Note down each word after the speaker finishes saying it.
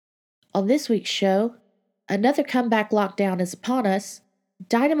On this week's show, another comeback lockdown is upon us,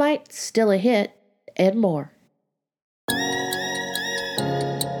 Dynamite still a hit, and more.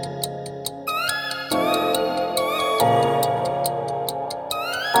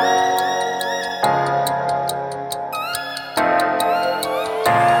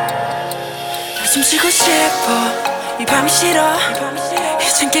 숨 쉬고 싶어 이 밤이 싫어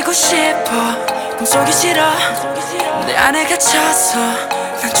이젠 깨고 싶어 꿈속이 싫어 내 안에 갇혀서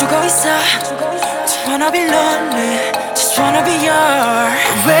난 죽어있어 Just wanna be lonely Just wanna be yours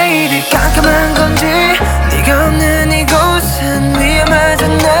왜 이리 깜깜한 건지 네가 없는 이곳은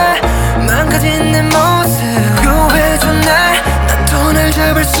위험하잖아 망가진 내 모습 구해줘 난 또 날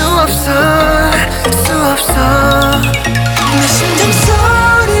잡을 수 없어 내 심장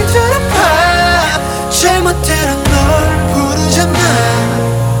소리 들어봐 잘못대로 널 부르잖아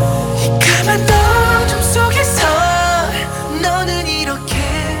이 까만 어둠 속에서 너는 이렇게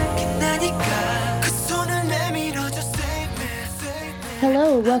빛나니까 그 손을 내밀어줘 Save me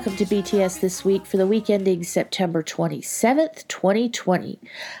Hello and welcome to BTS This Week for the week ending September 27th, 2020.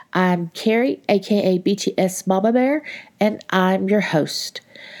 I'm Carrie, aka BTS Mama Bear, and I'm your host.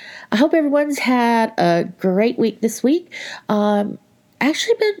 I hope everyone's had a great week this week.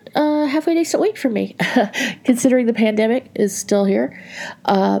 Actually been halfway decent week for me, considering the pandemic is still here.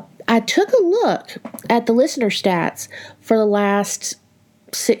 I took a look at the listener stats for the last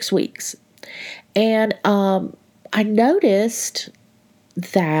 6 weeks, and I noticed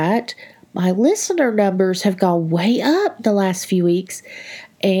that my listener numbers have gone way up the last few weeks,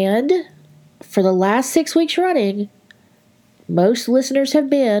 and for the last 6 weeks running, most listeners have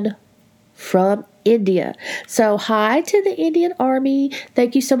been from India. So hi to the Indian Army.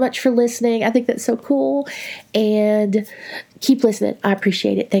 Thank you so much for listening. I think that's so cool. And keep listening. I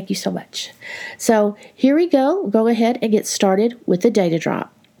appreciate it. Thank you so much. So here we go. Go ahead and get started with the data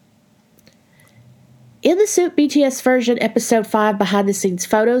drop. In the Soup BTS version, Episode 5 behind-the-scenes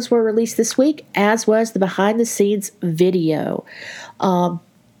photos were released this week, as was the behind-the-scenes video.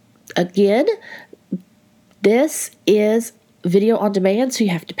 Again, this is video on demand, so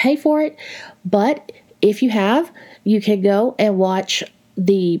you have to pay for it. But if you have, you can go and watch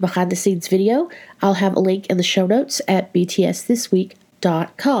the behind-the-scenes video. I'll have a link in the show notes at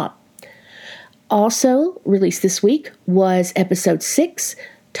btsthisweek.com. Also released this week was Episode 6,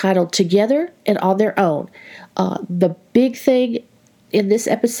 titled Together and On Their Own. The big thing in this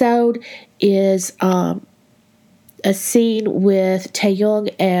episode is a scene with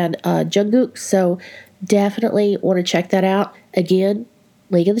Taehyung and Jungkook, so definitely want to check that out. Again,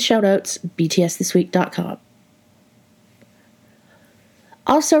 link in the show notes, btsthisweek.com.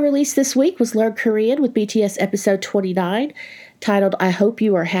 Also released this week was Learn Korean with BTS episode 29, titled I Hope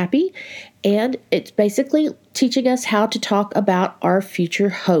You Are Happy, and it's basically teaching us how to talk about our future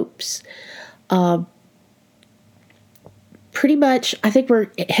hopes. Pretty much, I think we're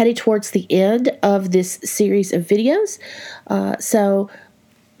heading towards the end of this series of videos, so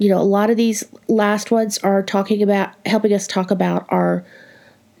a lot of these last ones are helping us talk about our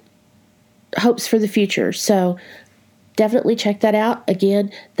hopes for the future. So definitely check that out.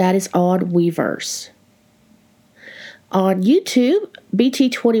 Again, that is on Weverse. On YouTube,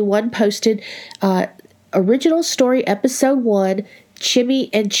 BT21 posted Original Story Episode 1, Chimmy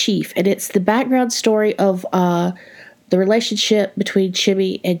and Chief. And it's the background story of the relationship between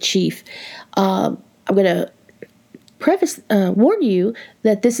Chimmy and Chief. I'm going to warn you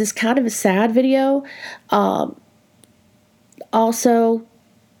that this is kind of a sad video. Also,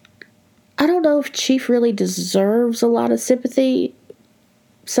 I don't know if Chief really deserves a lot of sympathy.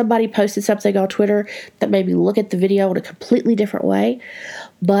 Somebody posted something on Twitter that made me look at the video in a completely different way,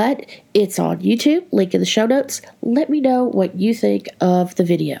 but it's on YouTube, link in the show notes. Let me know what you think of the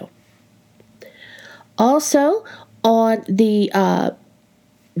video. Also, on the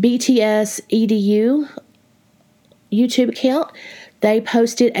BTS EDU YouTube account, they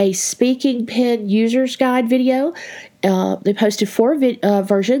posted a Speaking Pen User's Guide video. They posted 4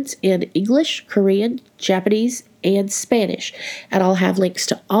 versions in English, Korean, Japanese, and Spanish. And I'll have links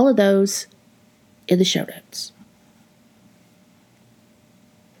to all of those in the show notes.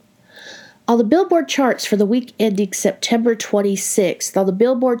 On the Billboard charts for the week ending September 26th, on the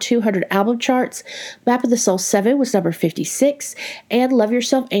Billboard 200 album charts, Map of the Soul 7 was number 56, and Love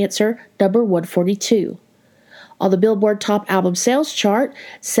Yourself Answer number 142. On the Billboard Top Album Sales chart,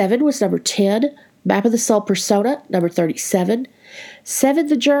 7 was number 10, Map of the Soul Persona, number 37, 7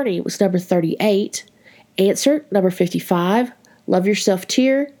 The Journey was number 38, Answer, number 55, Love Yourself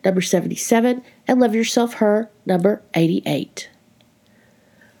Tear, number 77, and Love Yourself Her, number 88.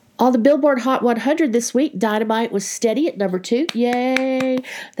 On the Billboard Hot 100 this week, Dynamite was steady at number 2. Yay!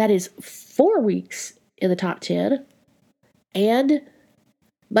 That is 4 weeks in the top 10. And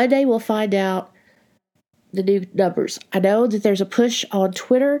Monday we'll find out the new numbers. I know that there's a push on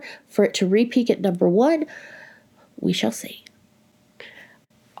Twitter for it to re-peak at number 1. We shall see.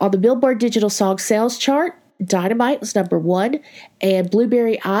 On the Billboard Digital Song Sales Chart, Dynamite was number 1, and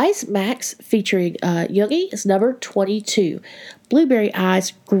Blueberry Eyes, Max, featuring Yoongi, is number 22. Blueberry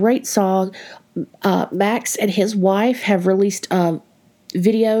Eyes, great song. Max and his wife have released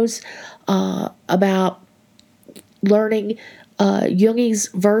videos about learning Yoongi's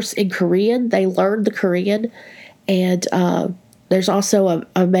verse in Korean. They learned the Korean, and there's also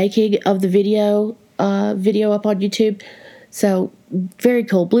a making of the video up on YouTube. So, very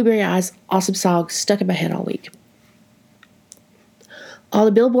cool. Blueberry Eyes, awesome song, stuck in my head all week. On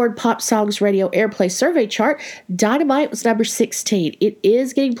the Billboard Pop Songs Radio Airplay Survey Chart, Dynamite was number 16. It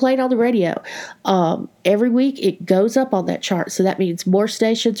is getting played on the radio. Every week it goes up on that chart, so that means more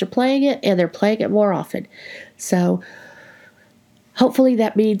stations are playing it, and they're playing it more often. So, hopefully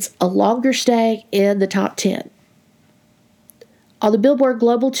that means a longer stay in the top 10. On the Billboard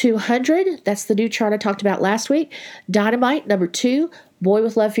Global 200, that's the new chart I talked about last week, Dynamite, number 2, Boy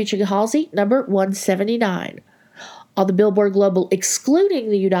With Love featuring Halsey, number 179. On the Billboard Global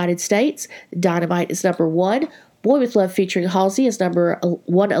excluding the United States, Dynamite is number 1, Boy With Love featuring Halsey is number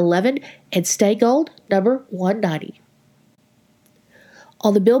 111, and Stay Gold, number 190.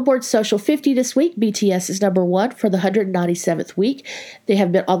 On the Billboard Social 50 this week, BTS is number 1 for the 197th week. They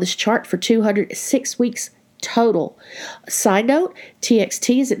have been on this chart for 206 weeks total. Side note,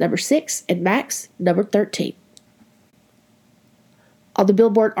 TXT is at number 6 and Max number 13. On the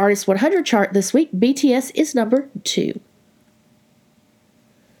Billboard Artist 100 chart this week, BTS is number 2.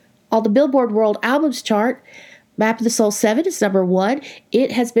 On the Billboard World Albums chart, Map of the Soul 7 is number 1.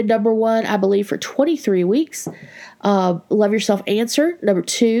 It has been number 1, I believe, for 23 weeks. Love Yourself Answer, number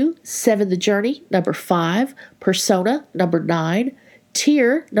 2. 7 The Journey, number 5. Persona, number 9.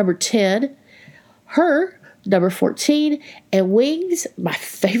 Tear, number 10. Her, number 14, and Wings, my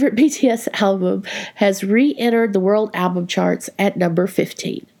favorite BTS album, has re-entered the world album charts at number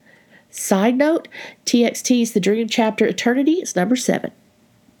 15. Side note, TXT's The Dream Chapter Eternity is number 7.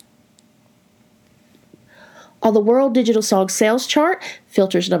 On the World Digital Song Sales Chart,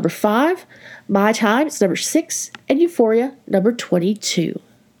 Filter's number 5, My Time is number 6, and Euphoria number 22.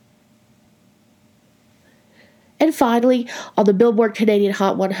 And finally, on the Billboard Canadian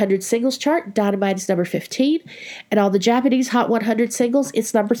Hot 100 Singles Chart, Dynamite is number 15. And on the Japanese Hot 100 Singles,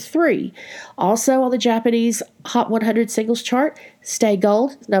 it's number 3. Also on the Japanese Hot 100 Singles Chart, Stay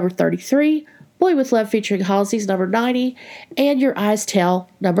Gold is number 33. Boy With Love featuring Halsey is number 90. And Your Eyes Tell,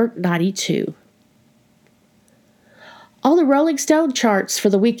 number 92. On the Rolling Stone charts for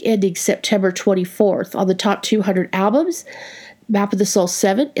the week ending September 24th, on the top 200 albums, Map of the Soul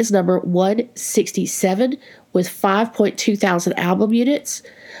 7 is number 167 with 5.2 thousand album units.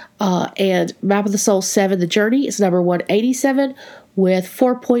 And Map of the Soul 7, The Journey, is number 187 with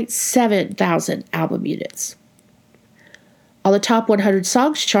 4.7 thousand album units. On the top 100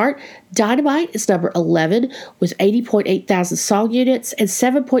 songs chart, Dynamite is number 11 with 80.8 thousand song units and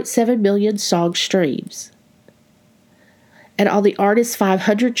 7.7 million song streams. And on the Artist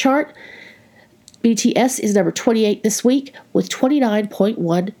 500 chart, BTS is number 28 this week with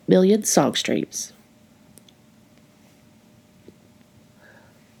 29.1 million song streams.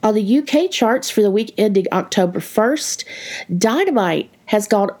 On the UK charts for the week ending October 1st, Dynamite has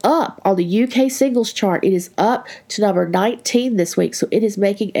gone up on the UK singles chart. It is up to number 19 this week, so it is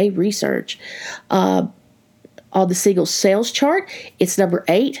making a resurge. On the singles sales chart, it's number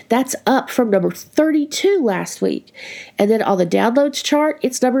 8. That's up from number 32 last week. And then on the downloads chart,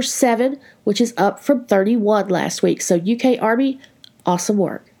 it's number 7, which is up from 31 last week. So UK Army, awesome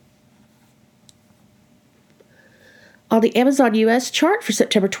work. On the Amazon US chart for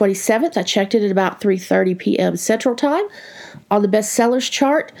September 27th, I checked it at about 3:30 p.m. Central Time. On the bestsellers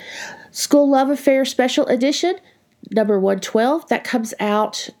chart, School Love Affair Special Edition, number 112. That comes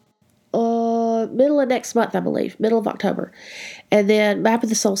out middle of next month, I believe, middle of October. And then Map of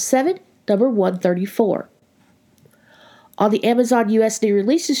the Soul 7, number 134. On the Amazon US New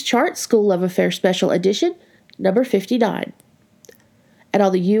Releases chart, School Love Affair Special Edition, number 59. And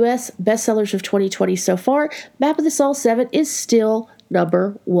on the US bestsellers of 2020 so far, Map of the Soul 7 is still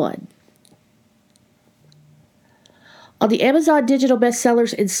number 1. On the Amazon Digital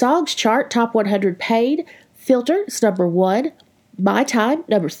Bestsellers in Songs chart, Top 100 Paid, Filter is number 1, My Time,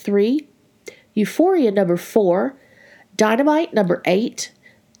 number 3, Euphoria, number 4, Dynamite, number 8,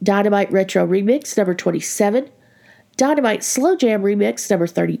 Dynamite Retro Remix, number 27, Dynamite Slow Jam Remix, number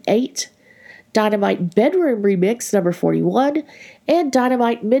 38. Dynamite Bedroom Remix, number 41. And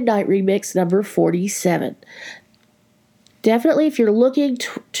Dynamite Midnight Remix, number 47. Definitely, if you're looking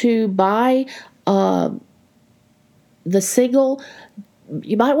to buy the single,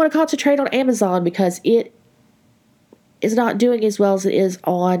 you might want to concentrate on Amazon because it is not doing as well as it is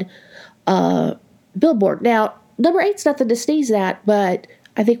on Billboard. Now, number 8's nothing to sneeze at, but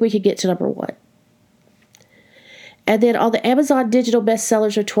I think we could get to number 1. And then on the Amazon Digital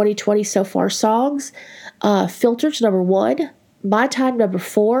Bestsellers of 2020 so far songs, Filters, number 1. My Time, number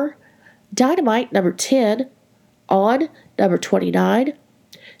 4. Dynamite, number 10. On, number 29.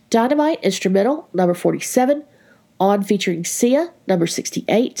 Dynamite Instrumental, number 47. On featuring Sia, number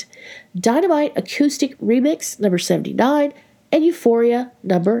 68. Dynamite Acoustic Remix, number 79. And Euphoria,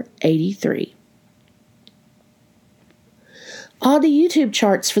 number 83. On the YouTube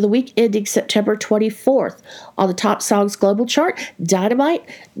charts for the week ending September 24th, on the Top Songs Global chart, Dynamite,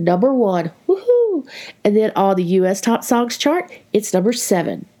 number 1. Woohoo! And then on the U.S. Top Songs chart, it's number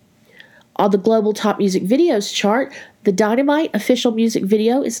 7. On the Global Top Music Videos chart, the Dynamite official music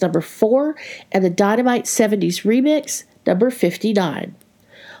video is number 4, and the Dynamite 70s remix, number 59.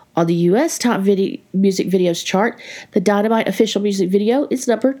 On the U.S. Top Music Videos chart, the Dynamite official music video is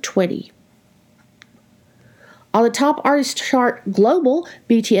number 20. On the Top Artist chart global,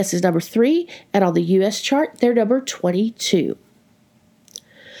 BTS is number 3, and on the U.S. chart, they're number 22.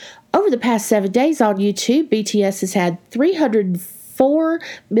 Over the past 7 days on YouTube, BTS has had 304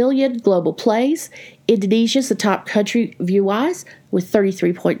 million global plays. Indonesia's the top country view-wise with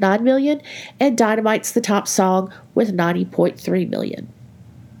 33.9 million, and Dynamite's the top song with 90.3 million.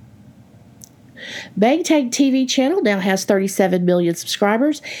 Bangtan TV channel now has 37 million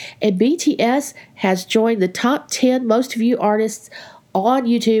subscribers, and BTS has joined the top 10 most viewed artists on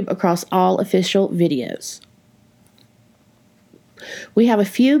YouTube across all official videos. We have a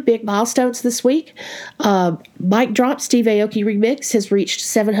few big milestones this week. Mic Drop Steve Aoki Remix has reached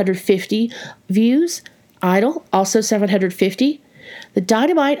 750 views. Idol, also 750. The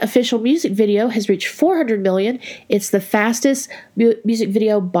Dynamite official music video has reached 400 million. It's the fastest music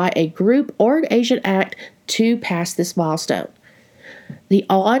video by a group or an Asian act to pass this milestone. The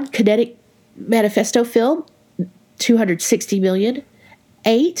On Kinetic Manifesto film, 260 million.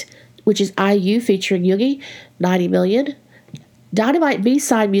 8, which is IU featuring Yoongi, 90 million. Dynamite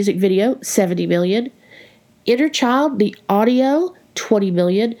B-side music video, 70 million. Inner Child, the audio, 20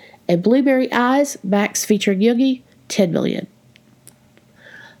 million. And Blueberry Eyes, Max featuring Yoongi, 10 million.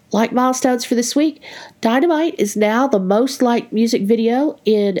 Like milestones for this week, Dynamite is now the most liked music video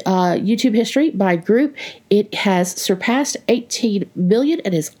in YouTube history by a group. It has surpassed 18 million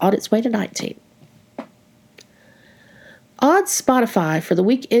and is on its way to 19. On Spotify for the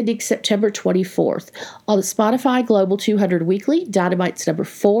week ending September 24th, on the Spotify Global 200 Weekly, Dynamite's number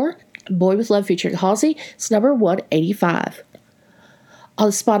 4, Boy With Love featuring Halsey, it's number 185. On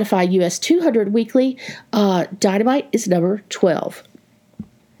the Spotify US 200 Weekly, Dynamite is number 12.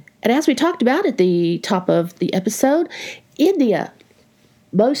 And as we talked about at the top of the episode, India.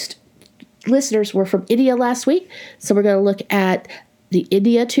 Most listeners were from India last week, so we're going to look at the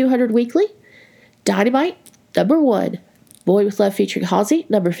India 200 Weekly. Dynamite, number 1. Boy With Love featuring Halsey,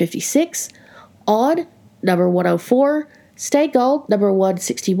 number 56. On, number 104. Stay Gold, number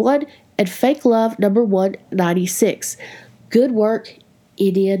 161. And Fake Love, number 196. Good work,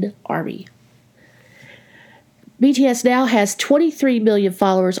 Indian Army. BTS now has 23 million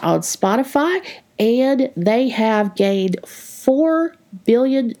followers on Spotify, and they have gained 4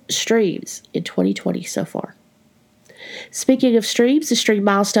 billion streams in 2020 so far. Speaking of streams, the stream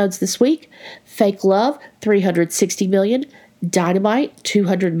milestones this week: Fake Love, 360 million, Dynamite,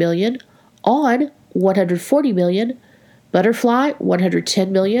 200 million, On, 140 million, Butterfly,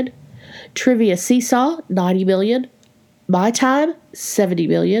 110 million, Trivia Seesaw, 90 million, My Time, 70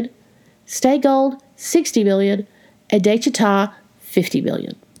 million, Stay Gold, 60 million, and Dechita, 50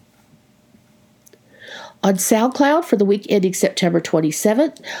 million. On SoundCloud for the week ending September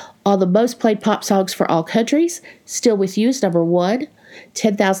 27th, on the most played pop songs for all countries, Still With You is number 1,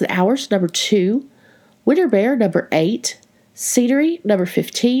 10,000 Hours, number 2, Winter Bear, number 8, Scenery, number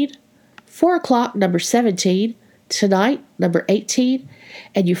 15, 4 O'Clock, number 17, Tonight, number 18,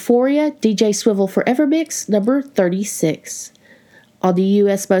 and Euphoria, DJ Swivel Forever Mix, number 36. On the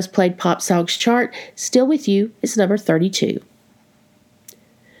U.S. Most Played Pop Songs chart, Still With You is number 32.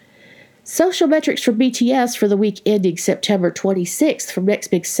 Social metrics for BTS for the week ending September 26th from Next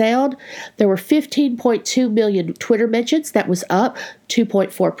Big Sound. There were 15.2 million Twitter mentions. That was up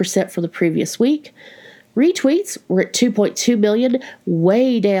 2.4% from the previous week. Retweets were at 2.2 million,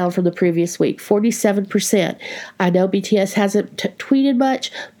 way down from the previous week, 47%. I know BTS hasn't tweeted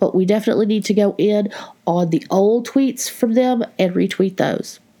much, but we definitely need to go in on the old tweets from them and retweet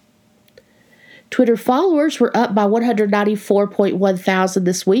those. Twitter followers were up by 194.1 thousand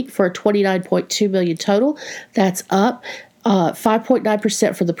this week for a 29.2 million total. That's up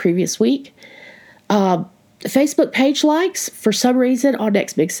 5.9% from the previous week. Facebook page likes, for some reason, on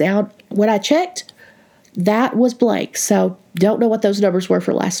Next Big Sound, when I checked, that was blank, so don't know what those numbers were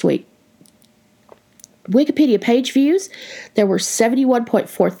for last week. Wikipedia page views, there were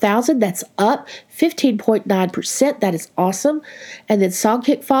 71.4 thousand. That's up 15.9%. That is awesome. And then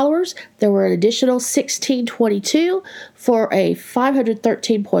Songkick followers, there were an additional 1622 for a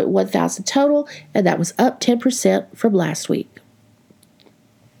 513.1 thousand total, and that was up 10% from last week.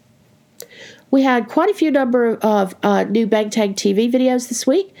 We had quite a few number of new Bangtan TV videos this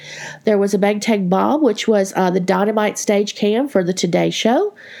week. There was a Bangtan Bomb, which was the Dynamite stage cam for the Today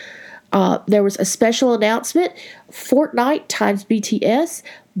Show. There was a special announcement, Fortnite times BTS.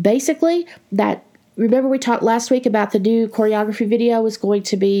 Basically, remember we talked last week about the new choreography video was going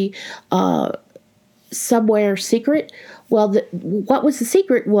to be somewhere secret? Well, what was the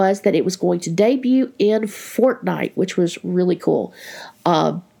secret was that it was going to debut in Fortnite, which was really cool.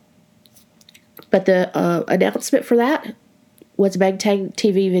 But the announcement for that was a Bangtan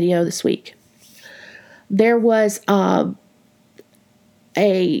TV video this week. There was a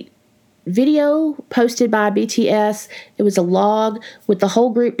video posted by BTS. It was a log with the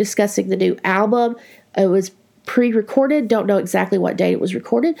whole group discussing the new album. It was pre-recorded. Don't know exactly what date it was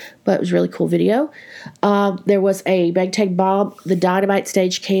recorded, but it was a really cool video. There was a Bangtan Bomb, the Dynamite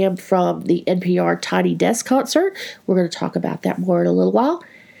stage cam from the NPR Tiny Desk concert. We're going to talk about that more in a little while.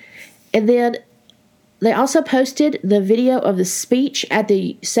 And then they also posted the video of the speech at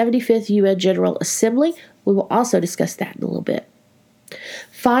the 75th UN General Assembly. We will also discuss that in a little bit.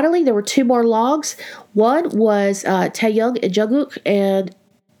 Finally, there were two more logs. One was Taehyung and Jungkook, and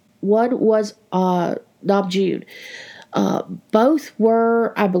one was Namjoon. Both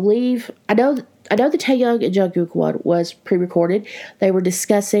were, I believe, I know the Taehyung and Jungkook one was pre-recorded. They were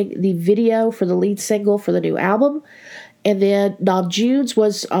discussing the video for the lead single for the new album, and then Namjoon's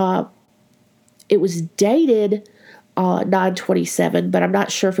was it was dated 9/27, but I'm not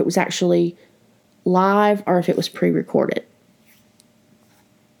sure if it was actually live or if it was pre-recorded.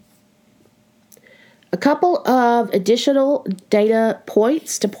 A couple of additional data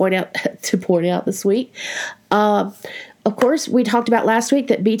points to point out this week. Of course, we talked about last week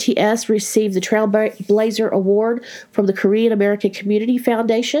that BTS received the Trailblazer Award from the Korean American Community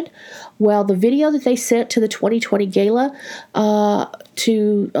Foundation. Well, the video that they sent to the 2020 gala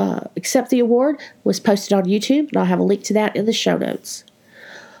to accept the award was posted on YouTube, and I'll have a link to that in the show notes.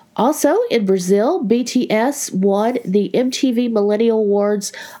 Also, in Brazil, BTS won the MTV Millennial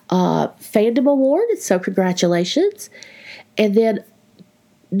Awards Fandom Award, so congratulations. And then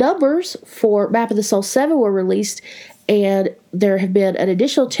numbers for Map of the Soul 7 were released, and there have been an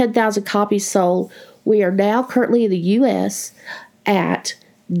additional 10,000 copies sold. We are now currently in the U.S. at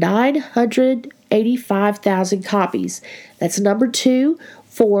 985,000 copies. That's number 2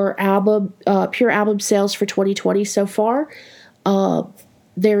 for pure album sales for 2020 so far.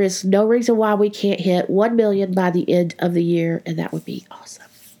 There is no reason why we can't hit 1 million by the end of the year, and that would be awesome.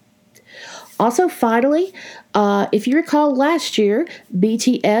 Also, finally, if you recall last year,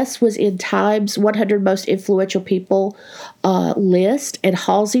 BTS was in Time's 100 Most Influential People list, and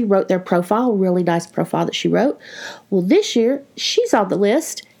Halsey wrote their profile, a really nice profile that she wrote. Well, this year, she's on the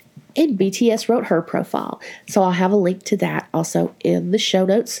list, and BTS wrote her profile. So I'll have a link to that also in the show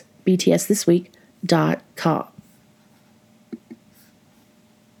notes, btsthisweek.com.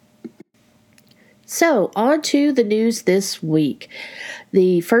 So, on to the news this week.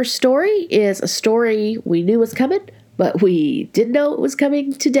 The first story is a story we knew was coming, but we didn't know it was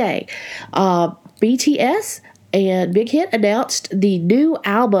coming today. BTS and Big Hit announced the new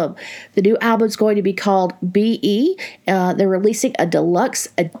album. The new album is going to be called BE. They're releasing a deluxe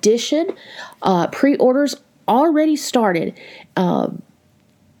edition. Pre-orders already started.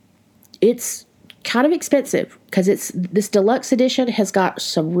 It's kind of expensive because this deluxe edition has got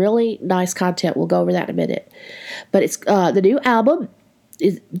some really nice content. We'll go over that in a minute. But it's the new album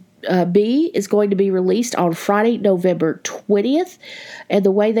is B is going to be released on Friday, November 20th. And the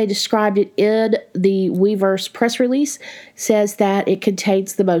way they described it in the Weverse press release says that it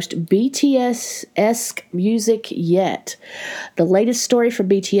contains the most BTS-esque music yet. The latest story from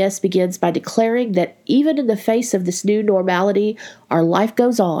BTS begins by declaring that even in the face of this new normality, our life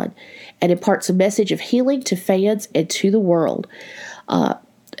goes on and imparts a message of healing to fans and to the world.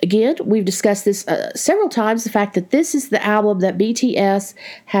 Again, we've discussed this several times, the fact that this is the album that BTS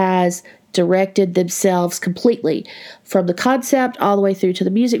has directed themselves completely. From the concept all the way through to the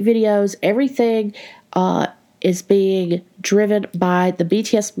music videos, everything is being driven by the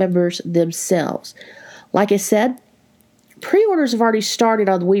BTS members themselves. Like I said, pre-orders have already started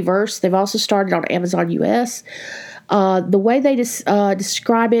on Weverse. They've also started on Amazon US. The way they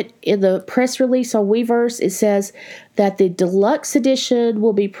describe it in the press release on Weverse, it says that the deluxe edition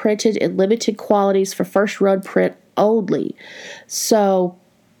will be printed in limited quantities for first run print only. So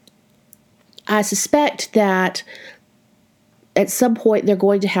I suspect that at some point they're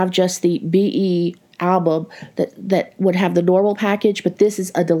going to have just the BE album that would have the normal package, but this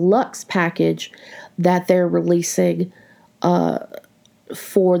is a deluxe package that they're releasing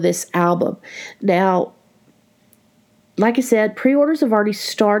for this album. Now, like I said, pre-orders have already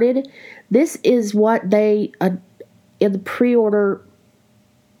started. This is what they, in the pre-order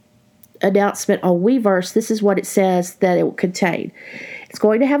announcement on Weverse, this is what it says that it will contain. It's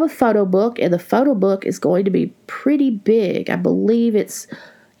going to have a photo book, and the photo book is going to be pretty big. I believe it's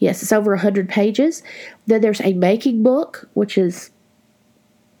over 100 pages. Then there's a making book, which is,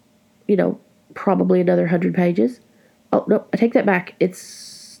 probably another 100 pages. Oh, no, I take that back.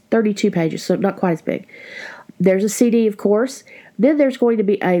 It's 32 pages, so not quite as big. There's a CD, of course. Then there's going to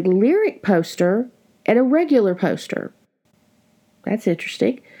be a lyric poster and a regular poster. That's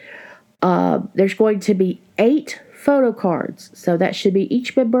interesting. There's going to be 8 photo cards. So that should be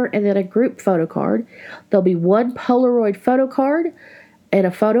each member and then a group photo card. There'll be 1 Polaroid photo card and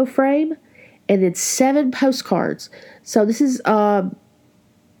a photo frame, and then 7 postcards. So this is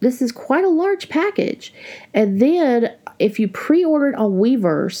quite a large package. And then if you pre-ordered on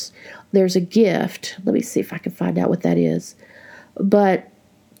Weverse, there's a gift. Let me see if I can find out what that is. But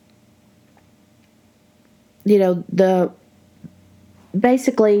the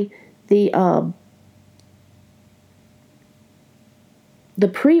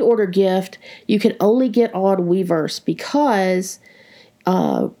pre-order gift you can only get on Weverse because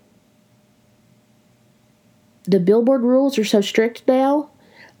the Billboard rules are so strict now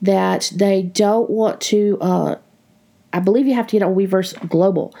that they don't want to, I believe you have to get on Weverse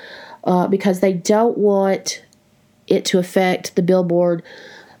Global because they don't want it to affect the Billboard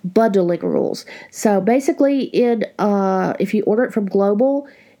bundling rules. So basically, if you order it from Global,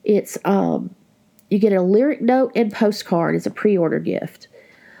 it's you get a lyric note and postcard as a pre-order gift.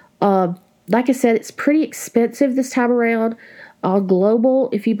 Like I said, it's pretty expensive this time around. On Global,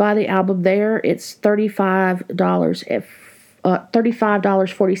 if you buy the album there, it's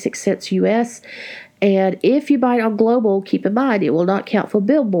 $35.46 US. And if you buy it on Global, keep in mind, it will not count for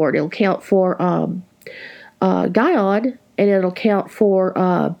Billboard. It'll count for Gaon, and it'll count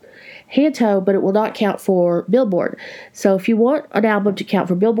for Hanto, but it will not count for Billboard. So if you want an album to count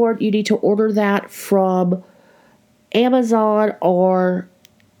for Billboard, you need to order that from Amazon or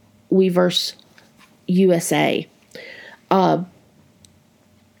Weverse USA.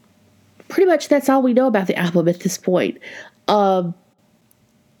 Pretty much that's all we know about the album at this point. I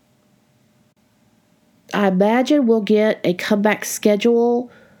imagine we'll get a comeback schedule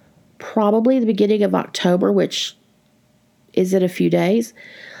probably the beginning of October, which is in a few days.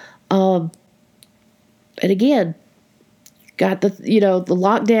 And again, got the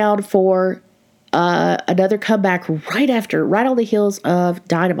lockdown for another comeback right on the heels of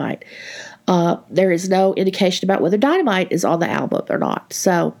Dynamite. There is no indication about whether Dynamite is on the album or not.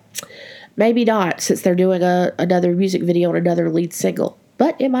 So maybe not, since they're doing another music video and another lead single.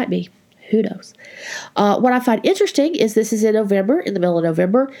 But it might be. Who knows? What I find interesting is this is in November, in the middle of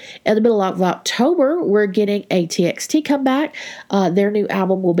November. In the middle of October, we're getting a TXT comeback. Their new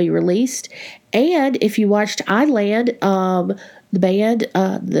album will be released. And if you watched Island, the band,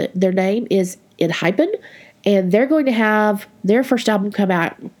 their name is ENHYPEN, and they're going to have their first album come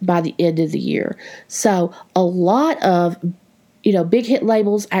out by the end of the year. So a lot of, big hit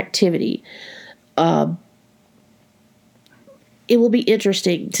labels activity. It will be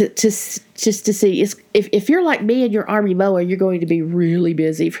interesting to see. If you're like me and you're Army Moa, you're going to be really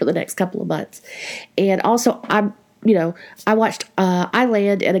busy for the next couple of months. And also, I watched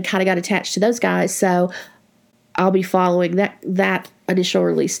Island and I kind of got attached to those guys, so I'll be following that initial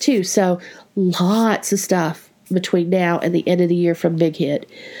release too. So lots of stuff between now and the end of the year from Big Hit.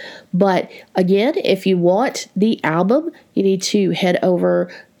 But again, if you want the album, you need to head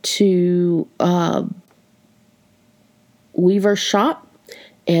over to Weverse shop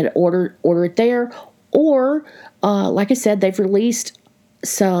and order it there. Or, like I said, they've released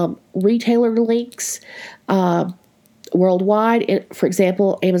some retailer links worldwide. For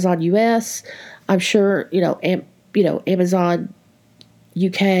example, Amazon US. I'm sure Amazon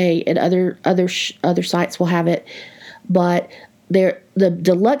UK and other sites will have it, but the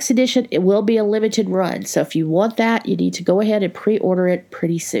deluxe edition, it will be a limited run. So if you want that, you need to go ahead and pre-order it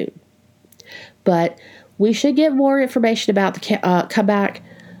pretty soon. But we should get more information about the comeback.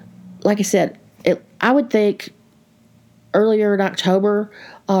 Like I said, I would think earlier in October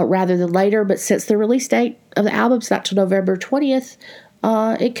rather than later. But since the release date of the album's not till November 20th,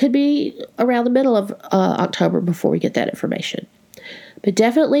 it could be around the middle of October before we get that information. But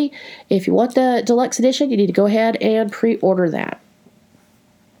definitely, if you want the deluxe edition, you need to go ahead and pre-order that.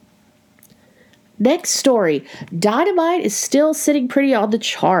 Next story, Dynamite is still sitting pretty on the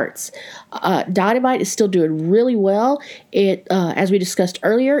charts. Dynamite is still doing really well. It, as we discussed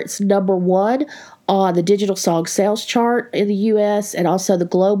earlier, it's number 1 on the digital song sales chart in the U.S. and also the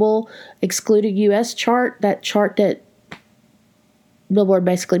global, excluding U.S. chart, that chart that Billboard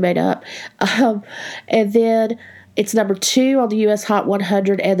basically made up. And then it's number 2 on the U.S. Hot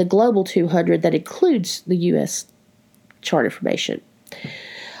 100 and the Global 200 that includes the U.S. chart information.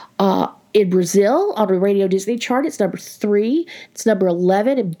 In Brazil, on the Radio Disney chart, it's number 3. It's number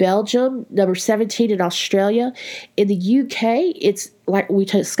 11 in Belgium, number 17 in Australia. In the UK, it's, like we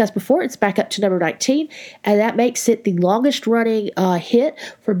discussed before, it's back up to number 19, and that makes it the longest-running hit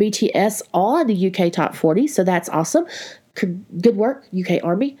for BTS on the UK Top 40, so that's awesome. Good work, UK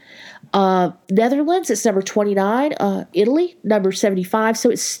Army. Netherlands, it's number 29. Italy, number 75. So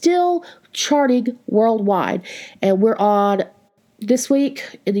it's still charting worldwide. And we're on this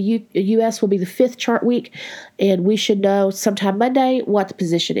week in the U.S. will be the 5th chart week. And we should know sometime Monday what the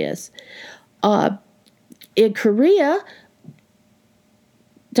position is. In Korea,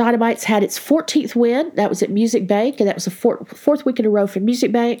 Dynamite's had its 14th win. That was at Music Bank, and that was the fourth week in a row for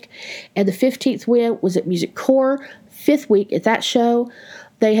Music Bank. And the 15th win was at Music Core, 5th week at that show.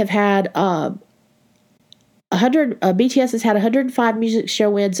 They have had BTS has had 105 music show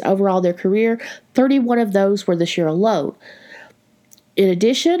wins overall in their career. 31 of those were this year alone. In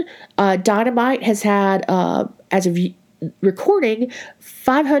addition, Dynamite has had, as of recording,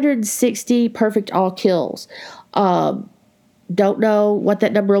 560 perfect all kills. Don't know what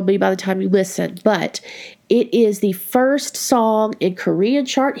that number will be by the time you listen, but it is the first song in Korean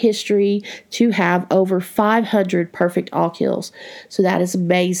chart history to have over 500 perfect all kills. So that is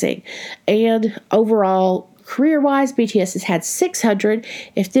amazing. And overall, career-wise, BTS has had 600.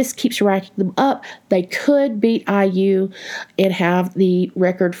 If this keeps racking them up, they could beat IU and have the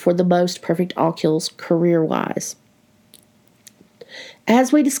record for the most perfect all kills career-wise.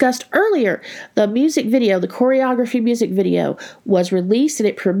 As we discussed earlier, the music video, the choreography music video, was released and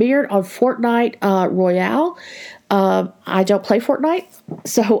it premiered on Fortnite Royale. I don't play Fortnite,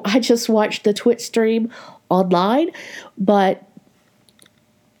 so I just watched the Twitch stream online. But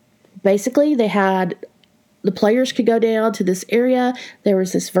basically, the players could go down to this area. There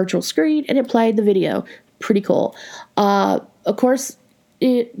was this virtual screen, and it played the video. Pretty cool. Of course,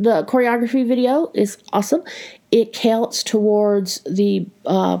 the choreography video is awesome. It counts towards the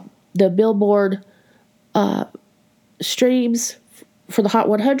Billboard streams for the Hot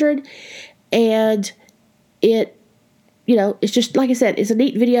 100, and it's just, like I said, it's a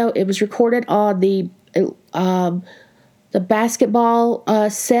neat video. It was recorded on the basketball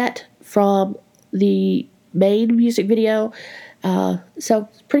set from the main music video, so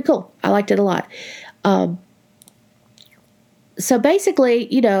it's pretty cool. I liked it a lot. So basically,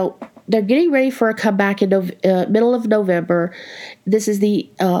 they're getting ready for a comeback in middle of November. This is the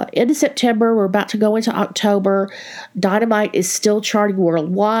end of September. We're about to go into October. Dynamite is still charting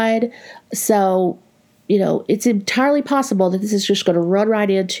worldwide. So, it's entirely possible that this is just going to run right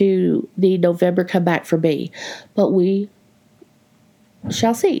into the November comeback for me. But we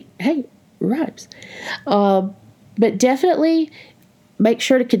shall see. Hey, rhymes. But definitely make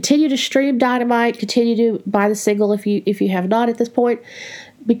sure to continue to stream Dynamite. Continue to buy the single if you have not at this point,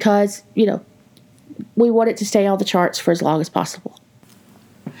 because we want it to stay on the charts for as long as possible.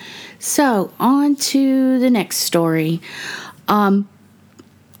 So on to the next story.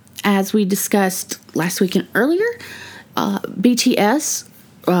 As we discussed last week and earlier, BTS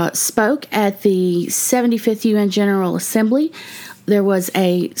spoke at the 75th UN General Assembly. There was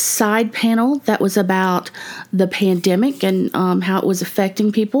a side panel that was about the pandemic and how it was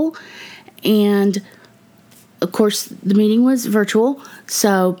affecting people. And, of course, the meeting was virtual.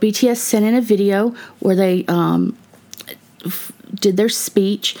 So BTS sent in a video where they did their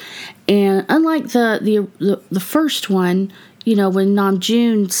speech. And unlike the first one, when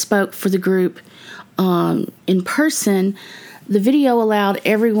Namjoon spoke for the group in person, the video allowed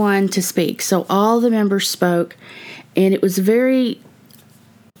everyone to speak. So all the members spoke. And it was a very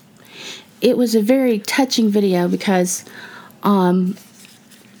touching video because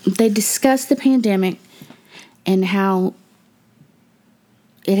they discussed the pandemic and how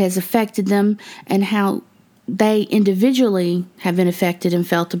it has affected them and how they individually have been affected and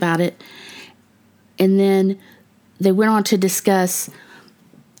felt about it. And then they went on to discuss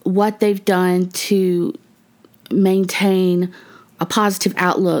what they've done to maintain a positive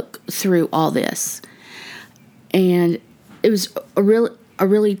outlook through all this. And it was a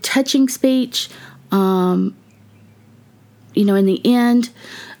really touching speech. In the end,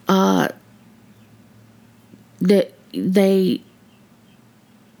 that they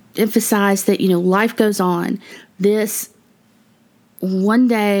emphasized that, life goes on. This one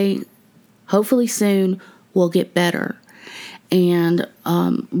day, hopefully soon, will get better. And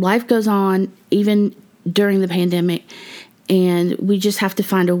life goes on even during the pandemic. And we just have to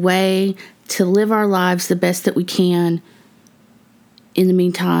find a way to live our lives the best that we can in the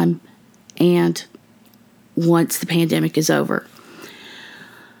meantime and once the pandemic is over.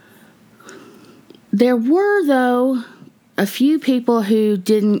 There were, though, a few people who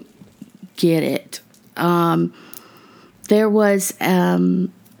didn't get it. There was a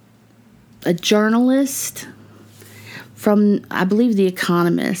journalist from, I believe, The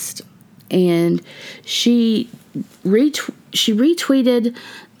Economist, and she retweeted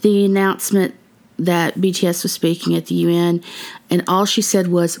the announcement that BTS was speaking at the UN, and all she said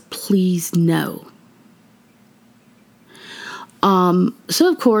was, "Please no." So,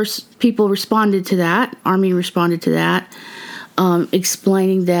 of course, people responded to that. Army responded to that,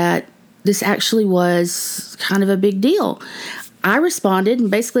 explaining that this actually was kind of a big deal. I responded, and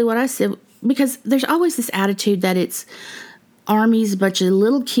basically what I said, because there's always this attitude that it's Army's a bunch of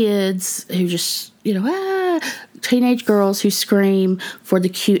little kids who just, teenage girls who scream for the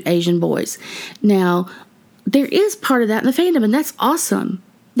cute Asian boys. Now, there is part of that in the fandom, and that's awesome.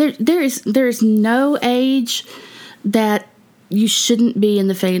 There is no age that you shouldn't be in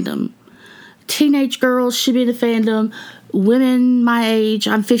the fandom. Teenage girls should be in the fandom. Women my age,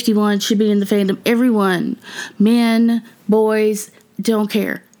 I'm 51, should be in the fandom. Everyone, men, boys, don't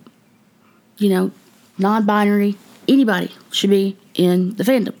care. Non-binary, anybody should be in the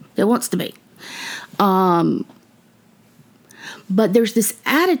fandom that wants to be. But there's this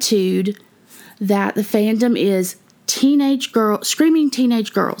attitude that the fandom is screaming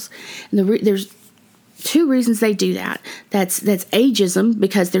teenage girls. And there's two reasons they do that. That's ageism,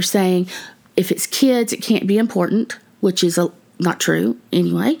 because they're saying if it's kids, it can't be important, which is not true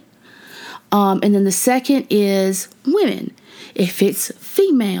anyway. And then the second is women. If it's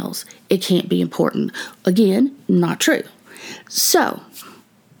females, it can't be important. Again, not true. So,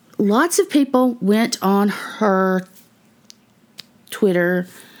 lots of people went on her Twitter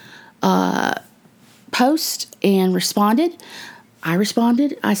post and responded. I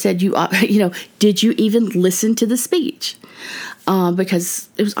responded. I said, did you even listen to the speech? Because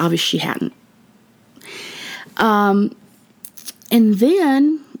it was obvious she hadn't. And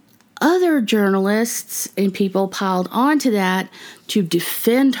then other journalists and people piled onto that to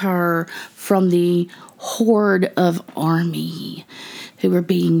defend her from the horde of Army who were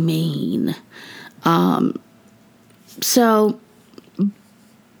being mean. So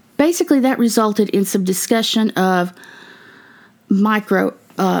basically that resulted in some discussion of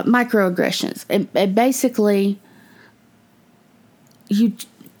microaggressions. And basically,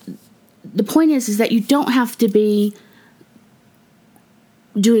 the point is that you don't have to be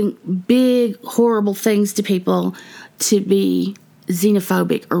doing big, horrible things to people to be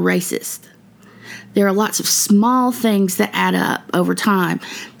xenophobic or racist. There are lots of small things that add up over time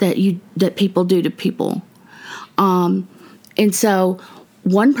that people do to people. And so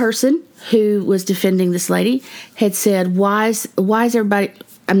one person who was defending this lady had said, why is everybody,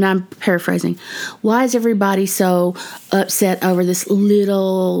 I'm paraphrasing, why is everybody so upset over this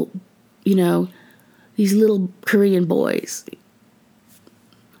little, these little Korean boys?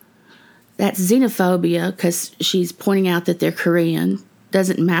 That's xenophobia, because she's pointing out that they're Korean.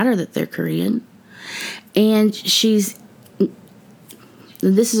 Doesn't matter that they're Korean. And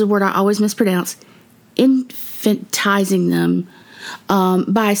this is a word I always mispronounce, infantizing them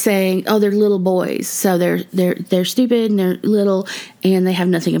by saying, oh, they're little boys, so they're stupid and they're little and they have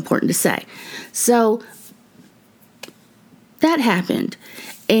nothing important to say. So that happened,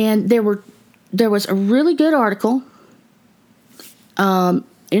 and there was a really good article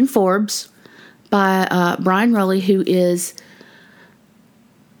in Forbes by Brian Rowley, who is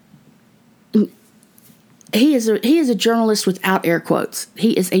he is a journalist without air quotes.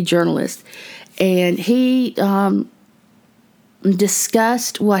 He is a journalist, and he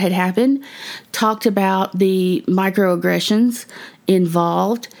discussed what had happened, talked about the microaggressions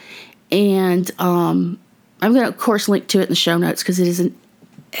involved, and I'm going to, of course, link to it in the show notes because it is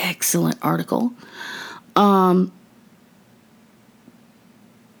excellent article. But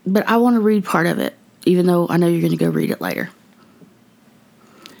I want to read part of it, even though I know you're going to go read it later.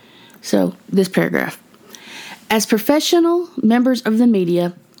 So, this paragraph. As professional members of the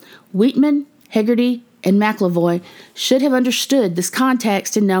media, Wheatman, Hegarty, and McLavoy should have understood this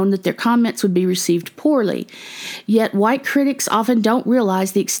context and known that their comments would be received poorly. Yet white critics often don't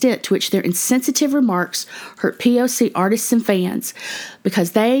realize the extent to which their insensitive remarks hurt POC artists and fans,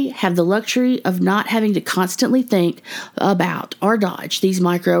 because they have the luxury of not having to constantly think about or dodge these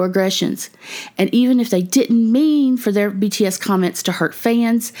microaggressions. And even if they didn't mean for their BTS comments to hurt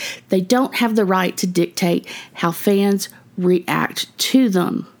fans, they don't have the right to dictate how fans react to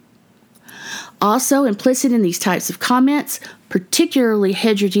them. Also implicit in these types of comments, particularly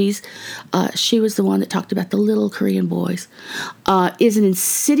Hegarty's, she was the one that talked about the little Korean boys, is an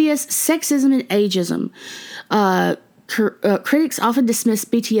insidious sexism and ageism. Critics often dismiss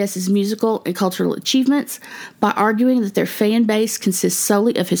BTS's musical and cultural achievements by arguing that their fan base consists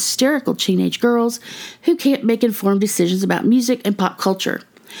solely of hysterical teenage girls who can't make informed decisions about music and pop culture.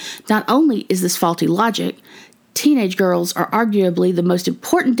 Not only is this faulty logic, teenage girls are arguably the most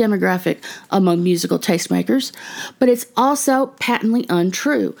important demographic among musical tastemakers, but it's also patently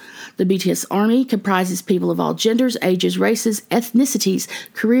untrue. The BTS Army comprises people of all genders, ages, races, ethnicities,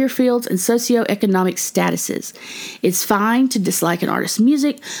 career fields, and socioeconomic statuses. It's fine to dislike an artist's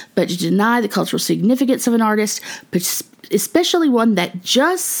music, but to deny the cultural significance of an artist, especially one that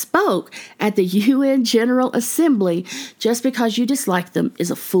just spoke at the UN General Assembly, just because you dislike them,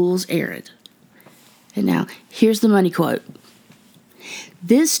 is a fool's errand. And now, here's the money quote.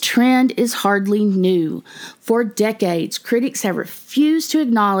 This trend is hardly new. For decades, critics have refused to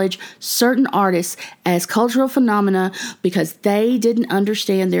acknowledge certain artists as cultural phenomena because they didn't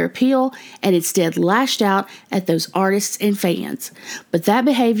understand their appeal and instead lashed out at those artists and fans. But that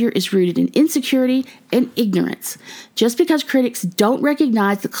behavior is rooted in insecurity and ignorance. Just because critics don't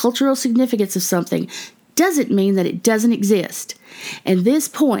recognize the cultural significance of something doesn't mean that it doesn't exist. At this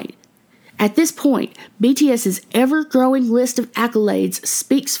point, BTS's ever-growing list of accolades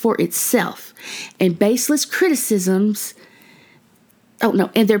speaks for itself, and their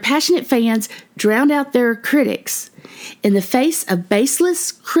passionate fans drowned out their critics. In the face of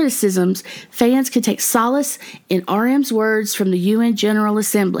baseless criticisms, fans can take solace in RM's words from the UN General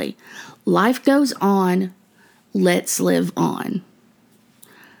Assembly. Life goes on, let's live on.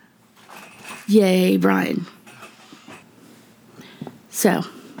 Yay, Brian. So,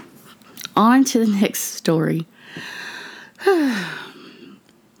 on to the next story.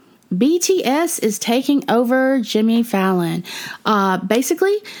 BTS is taking over Jimmy Fallon.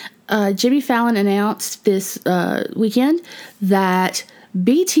 Basically, Jimmy Fallon announced this weekend that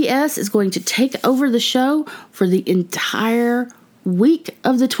BTS is going to take over the show for the entire week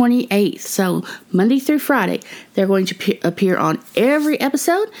of the 28th. So Monday through Friday, they're going to appear on every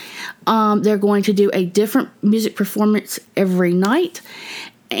episode. They're going to do a different music performance every night.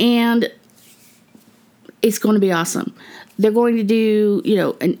 And it's going to be awesome. They're going to do,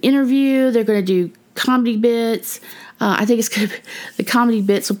 an interview. They're going to do comedy bits. I think the comedy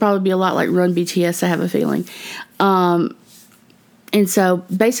bits will probably be a lot like Run BTS, I have a feeling. And so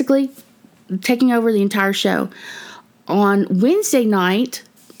basically taking over the entire show. On Wednesday night,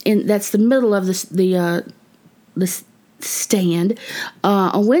 and that's the middle of the stand,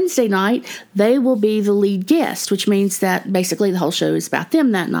 on Wednesday night, they will be the lead guest, which means that basically the whole show is about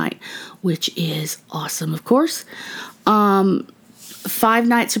them that night, which is awesome, of course. 5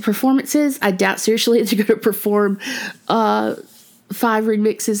 nights of performances. I doubt seriously they're going to perform 5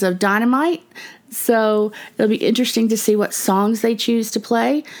 remixes of Dynamite, so it'll be interesting to see what songs they choose to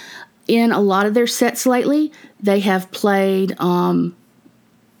play. In a lot of their sets lately, they have played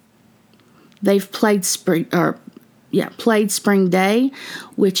Spring Day,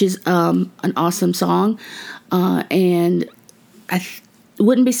 which is an awesome song, and I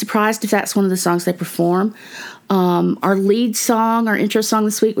wouldn't be surprised if that's one of the songs they perform. Our lead song, our intro song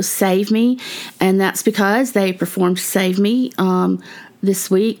this week was Save Me, and that's because they performed Save Me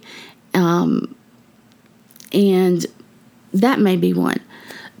this week, and that may be one.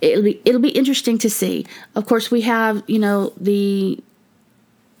 It'll be interesting to see. Of course, we have the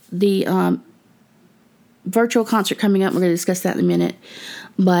virtual concert coming up. We're going to discuss that in a minute.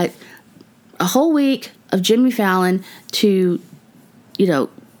 But a whole week of Jimmy Fallon to,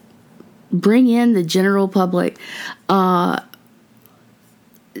 bring in the general public.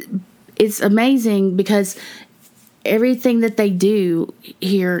 It's amazing because everything that they do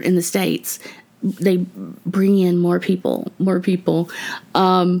here in the States, they bring in more people.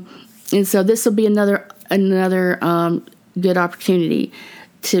 And so this will be another good opportunity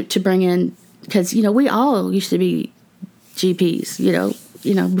to bring in, because, we all used to be GPs,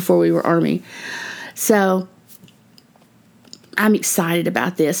 before we were Army. So I'm excited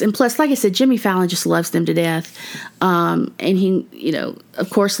about this. And plus, like I said, Jimmy Fallon just loves them to death. And he, of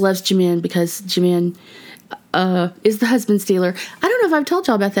course, loves Jimin, because Jimin is the husband stealer. I don't know if I've told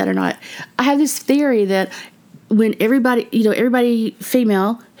y'all about that or not. I have this theory that when everybody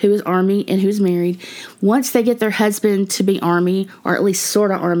female who is Army and who's married, once they get their husband to be Army, or at least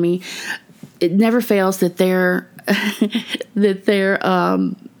sort of Army, it never fails that their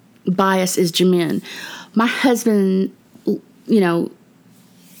bias is Jimin. My husband, I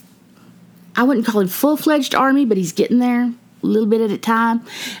wouldn't call him full-fledged Army, but he's getting there a little bit at a time.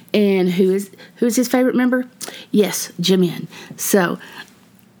 And who is his favorite member? Yes, Jimin. So,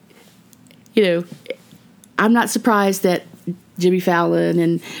 I'm not surprised that Jimmy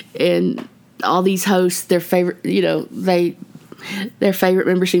Fallon and all these hosts, their favorite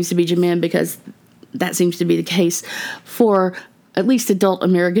member seems to be Jimin, because that seems to be the case for at least adult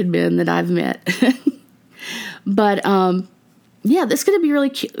American men that I've met. But this is going to be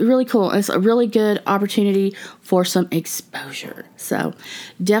really, really cool. It's a really good opportunity for some exposure. So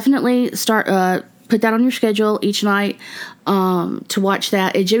definitely put that on your schedule each night to watch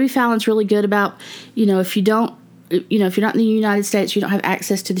that. And Jimmy Fallon's really good about, if you're not in the United States, you don't have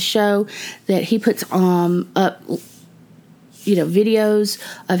access to the show, that he puts up videos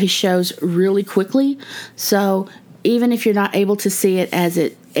of his shows really quickly. So even if you're not able to see it as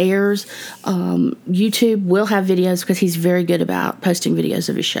it airs, YouTube will have videos, because he's very good about posting videos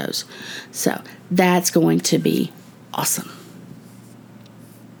of his shows. So that's going to be awesome.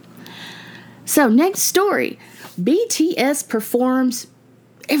 So next story, BTS performs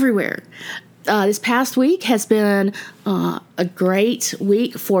everywhere. This past week has been a great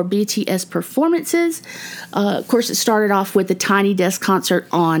week for BTS performances. Of course, it started off with the Tiny Desk concert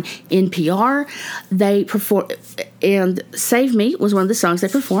on NPR. They performed, and Save Me was one of the songs they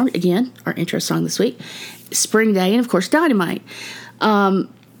performed. Again, our intro song this week. Spring Day, and of course, Dynamite.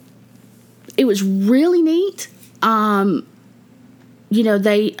 It was really neat. I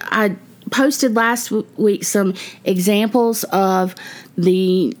posted last week some examples of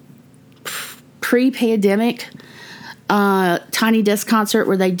the pre-pandemic Tiny Desk concert,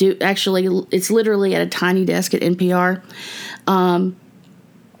 where they do it's literally at a tiny desk at NPR.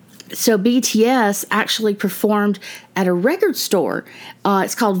 So BTS actually performed at a record store.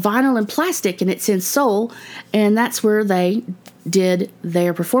 It's called Vinyl and Plastic, and it's in Seoul, and that's where they did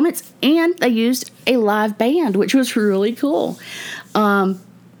their performance, and they used a live band, which was really cool.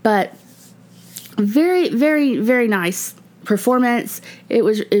 But very, very, very nice performance. It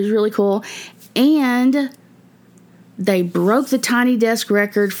was really cool. And they broke the Tiny Desk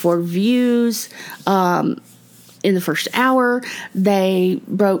record for views in the first hour. They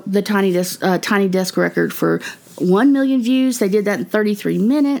broke the Tiny Desk record for 1 million views. They did that in 33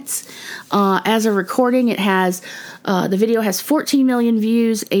 minutes. As a recording, it has the video has 14 million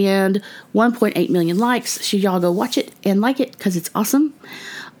views and 1.8 million likes. So y'all go watch it and like it, because it's awesome.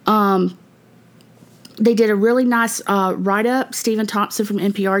 They did a really nice write-up, Stephen Thompson from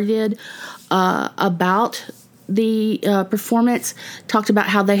NPR did, about the performance. Talked about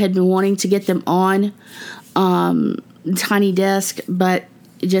how they had been wanting to get them on Tiny Desk, but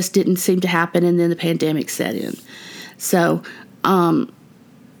it just didn't seem to happen, and then the pandemic set in. So,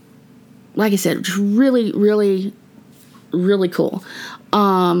 like I said, it was really, really, really cool.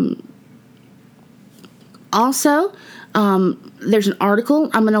 Also, there's an article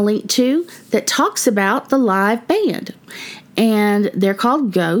I'm going to link to that talks about the live band, and they're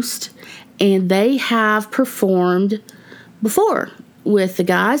called Ghost, and they have performed before with the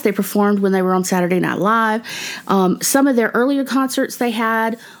guys. They performed when they were on Saturday Night Live. Some of their earlier concerts they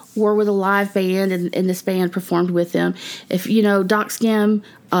had were with a live band, and this band performed with them. If you know Doc Skim,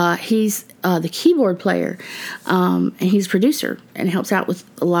 he's the keyboard player, and he's a producer and helps out with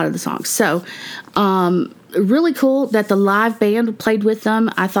a lot of the songs. So, really cool that the live band played with them.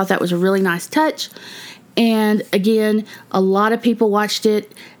 I thought that was a really nice touch. And again, a lot of people watched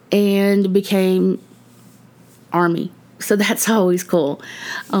it and became Army. So that's always cool.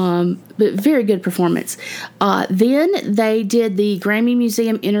 But very good performance. Then they did the Grammy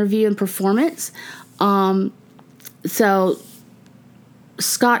Museum interview and performance. So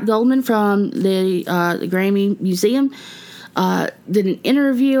Scott Goldman from the Grammy Museum did an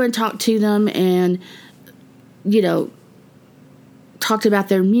interview and talked to them, and talked about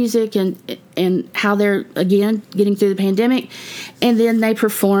their music and how they're, again, getting through the pandemic. And then they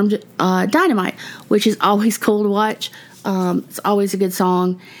performed Dynamite, which is always cool to watch. It's always a good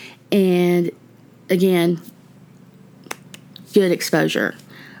song. And, again, good exposure.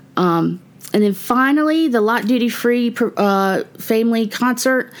 And then finally, the Lot Duty Free family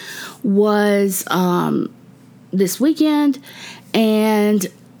concert was this weekend, and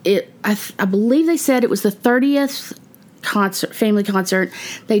I believe they said it was the 30th family concert.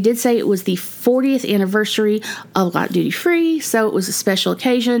 They did say it was the 40th anniversary of Lot Duty Free, so it was a special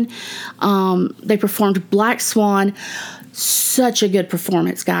occasion. They performed Black Swan. Such a good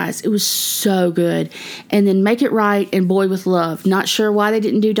performance, guys. It was so good. And then Make It Right and Boy With Love. Not sure why they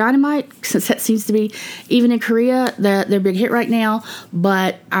didn't do Dynamite, since that seems to be, even in Korea, their big hit right now.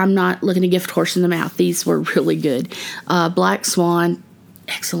 But I'm not looking to gift horse in the mouth. These were really good. Black Swan,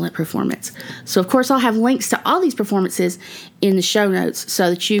 excellent performance. So, of course, I'll have links to all these performances in the show notes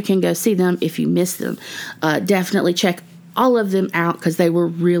so that you can go see them if you missed them. Definitely check all of them out because they were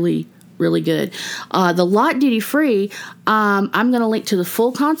really good. The Lot Duty Free, I'm going to link to the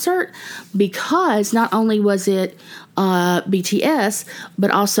full concert because not only was it BTS,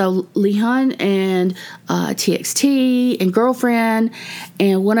 but also Leehyun and TXT and Girlfriend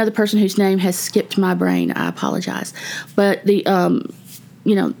and one other person whose name has skipped my brain. I apologize. But the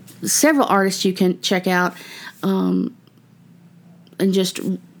several artists you can check out, and just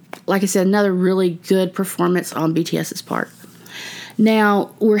like I said, another really good performance on BTS's part.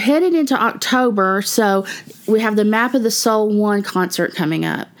 Now, we're headed into October, so we have the Map of the Soul 1 concert coming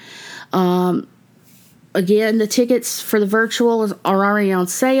up. Again, the tickets for the virtual are already on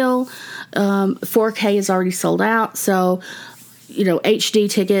sale. 4K is already sold out, so, HD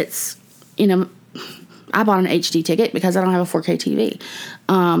tickets, I bought an HD ticket because I don't have a 4K TV.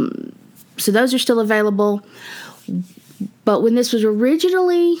 So those are still available. But when this was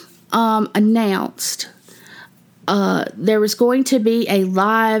originally announced, there was going to be a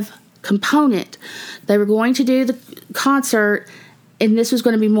live component. They were going to do the concert, and this was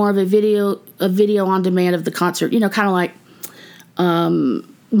going to be more of a video on demand of the concert, kind of like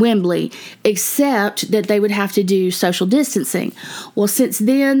Wembley, except that they would have to do social distancing. Well, since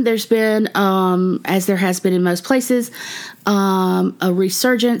then, there's been, as there has been in most places, a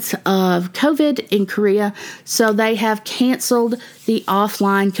resurgence of COVID in Korea, so they have canceled the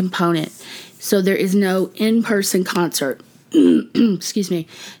offline component. So there is no in-person concert. Excuse me.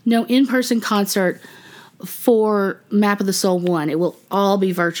 No in-person concert for Map of the Soul 1. It will all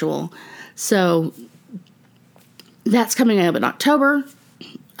be virtual. So that's coming up in October.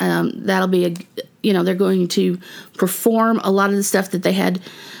 That'll be they're going to perform a lot of the stuff that they had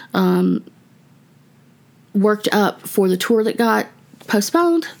worked up for the tour that got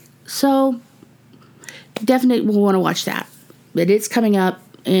postponed. So definitely we'll want to watch that. But it's coming up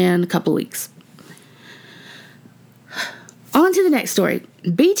in a couple of weeks. On to the next story.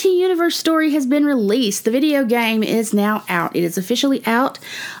 BT Universe Story has been released. The video game is now out. It is officially out.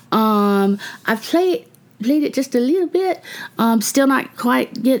 I've played it just a little bit. Still not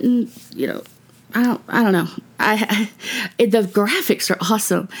quite getting, I don't know. The graphics are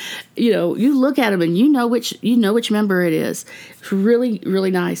awesome. You look at them and you know which member it is. It's really,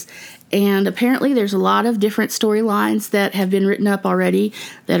 really nice. And apparently there's a lot of different storylines that have been written up already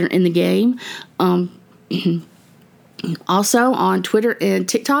that are in the game. Also on Twitter and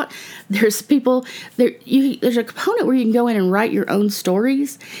TikTok, there's people there. There's a component where you can go in and write your own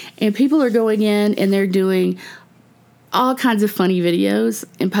stories, and people are going in and they're doing all kinds of funny videos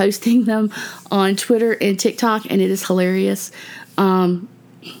and posting them on Twitter and TikTok, and it is hilarious. And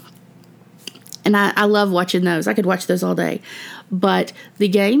I love watching those. I could watch those all day. But the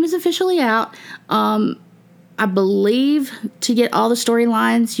game is officially out. I believe to get all the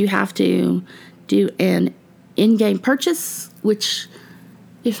storylines, you have to do an in-game purchase, which,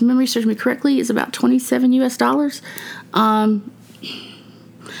 if memory serves me correctly, is about $27 US.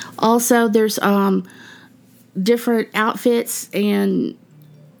 Also, there's different outfits, and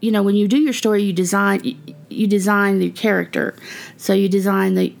when you do your story, you design the character. So you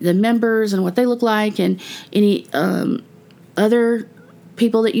design the members and what they look like, and any other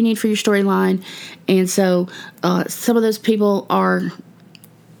people that you need for your storyline. And so some of those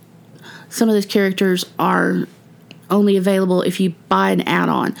characters are only available if you buy an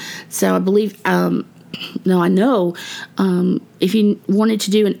add-on. So I believe, I know if you wanted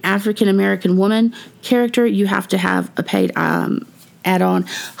to do an African American woman character, you have to have a paid add-on.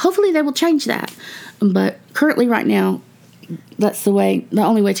 Hopefully they will change that. But currently right now, that's the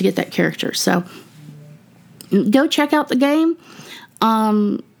only way to get that character. So go check out the game.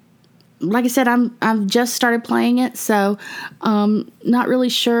 Like I said, I've just started playing it, so not really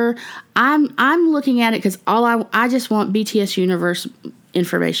sure. I'm looking at it because I just want BTS Universe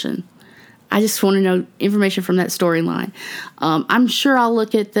information. I just want to know information from that storyline. I'm sure I'll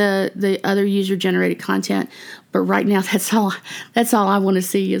look at the other user-generated content, but right now that's all I want to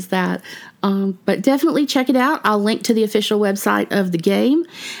see is that. But definitely check it out. I'll link to the official website of the game,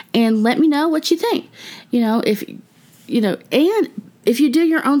 and let me know what you think. And if you do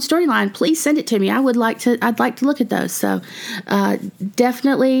your own storyline, please send it to me. I'd like to look at those. So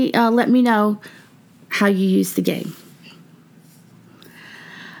definitely let me know how you use the game.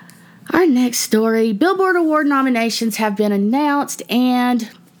 Our next story, Billboard Award nominations have been announced, and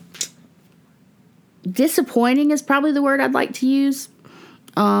disappointing is probably the word I'd like to use,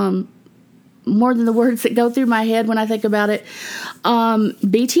 more than the words that go through my head when I think about it.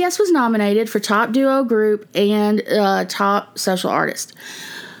 BTS was nominated for Top Duo Group and Top Social Artist,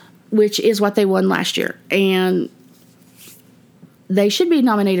 which is what they won last year, and they should be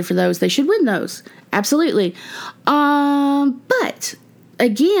nominated for those. They should win those, absolutely. But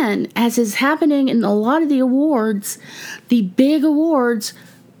again, as is happening in a lot of the awards, the big awards,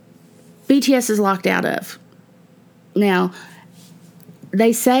 BTS is locked out of. Now,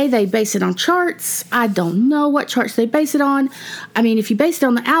 they say they base it on charts. I don't know what charts they base it on. I mean, if you base it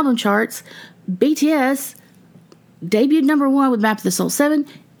on the album charts, BTS debuted number 1 with Map of the Soul 7.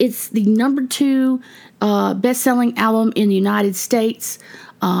 It's the number 2 best-selling album in the United States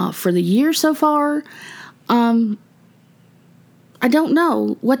for the year so far. I don't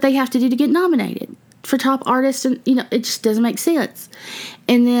know what they have to do to get nominated for top artist, and it just doesn't make sense.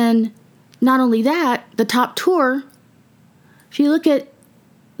 And then, not only that, the top tour. If you look at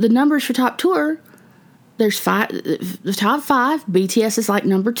the numbers for top tour, there's 5. The top 5, BTS is like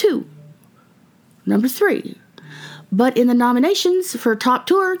number 2, number 3. But in the nominations for top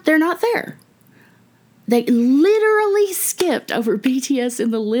tour, they're not there. They literally skipped over BTS in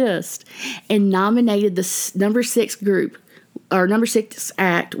the list and nominated the number 6 group, or number 6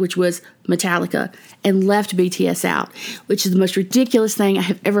 act, which was Metallica, and left BTS out, which is the most ridiculous thing I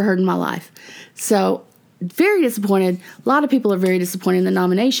have ever heard in my life. So, very disappointed. A lot of people are very disappointed in the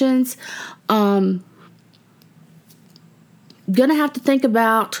nominations. Gonna have to think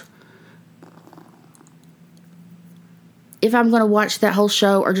about if I'm going to watch that whole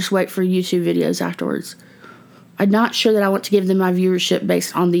show or just wait for YouTube videos afterwards. I'm not sure that I want to give them my viewership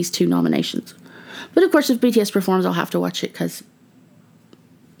based on these 2 nominations. But of course, if BTS performs, I'll have to watch it because,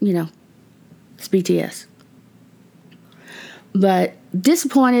 it's BTS. But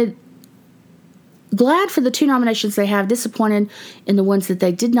disappointed. Glad for the 2 nominations they have. Disappointed in the ones that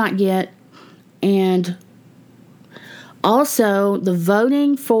they did not get. And also, the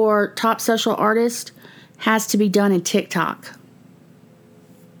voting for top social artist has to be done in TikTok.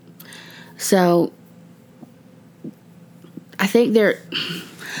 So, I think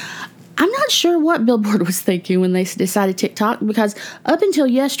I'm not sure what Billboard was thinking when they decided TikTok, because up until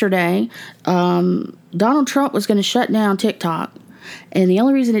yesterday, Donald Trump was going to shut down TikTok. And the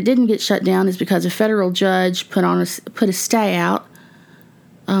only reason it didn't get shut down is because a federal judge put a stay out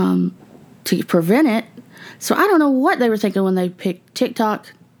to prevent it. So I don't know what they were thinking when they picked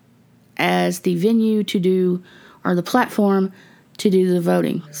TikTok as the venue to do, or the platform to do the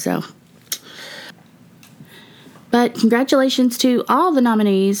voting. So, but congratulations to all the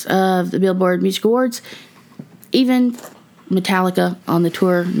nominees of the Billboard Music Awards, even Metallica on the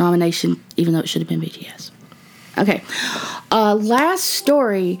tour nomination, even though it should have been BTS. Okay, last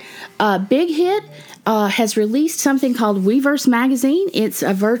story. Big Hit has released something called Weverse Magazine. It's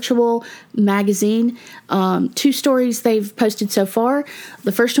a virtual magazine. 2 stories they've posted so far.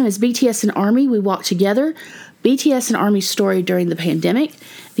 The first one is BTS and ARMY, We Walk Together. BTS and ARMY's story during the pandemic.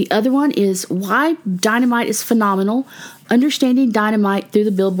 The other one is Why Dynamite is Phenomenal, Understanding Dynamite Through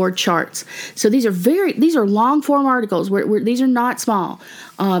the Billboard Charts. So these are long form articles. These are not small.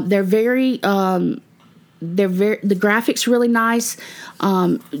 They're very the graphics really nice.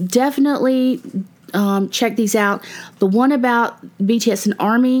 Definitely check these out. The one about BTS and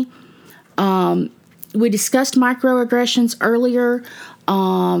ARMY, we discussed microaggressions earlier.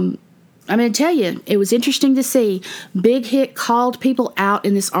 I'm going to tell you, it was interesting to see Big Hit called people out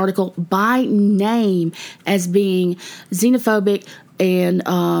in this article by name as being xenophobic and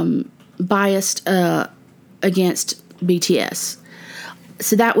biased against BTS.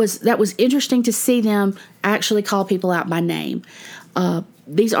 So that was interesting to see them actually call people out by name.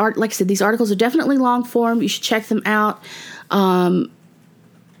 These articles are definitely long form. You should check them out.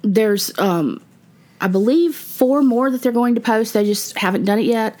 There's I believe 4 more that they're going to post. They just haven't done it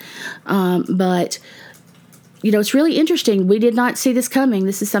yet. But it's really interesting. We did not see this coming.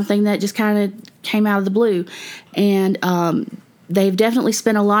 This is something that just kind of came out of the blue, and they've definitely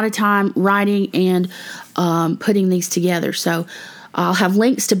spent a lot of time writing and putting these together. So I'll have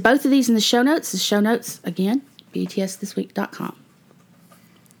links to both of these in the show notes. The show notes, again, btsthisweek.com.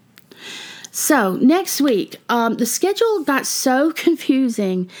 So next week, the schedule got so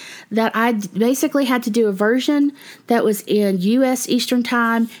confusing that I basically had to do a version that was in U.S. Eastern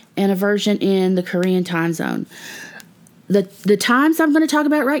Time and a version in the Korean time zone. The times I'm going to talk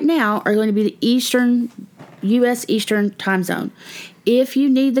about right now are going to be the U.S. Eastern Time zone. If you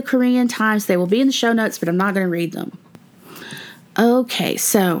need the Korean times, they will be in the show notes, but I'm not going to read them. Okay,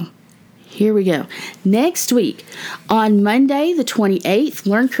 so here we go. Next week, on Monday, the 28th,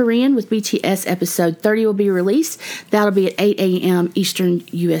 Learn Korean with BTS episode 30 will be released. That'll be at 8 a.m. Eastern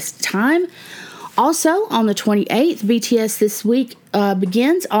U.S. time. Also, on the 28th, BTS This Week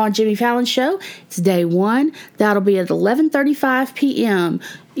begins on Jimmy Fallon's show. It's day one. That'll be at 11:35 p.m.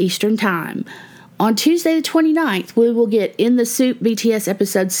 Eastern time. On Tuesday the 29th, we will get In the Soup BTS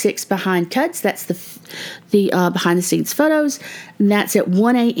episode 6 Behind Cuts. That's the behind the scenes photos. And that's at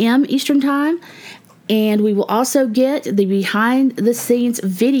 1 a.m. Eastern time. And we will also get the behind the scenes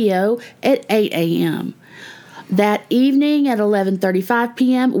video at 8 a.m. That evening at 11:35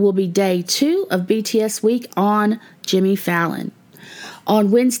 p.m. will be day 2 of BTS Week on Jimmy Fallon. On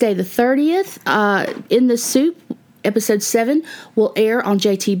Wednesday the 30th, In the Soup Episode 7 will air on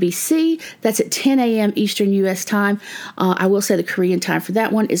JTBC. That's at 10 a.m. Eastern U.S. time. I will say the Korean time for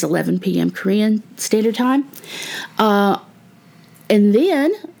that one is 11 p.m. Korean Standard Time. And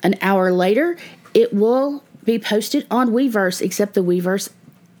then, an hour later, it will be posted on Weverse, except the Weverse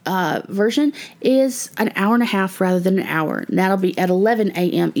version is an hour and a half rather than an hour. And that'll be at 11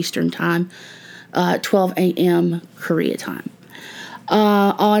 a.m. Eastern time, 12 a.m. Korea time.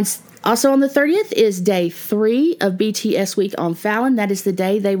 Also on the 30th is day 3 of BTS Week on Fallon. That is the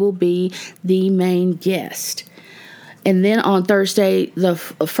day they will be the main guest. And then on Thursday, the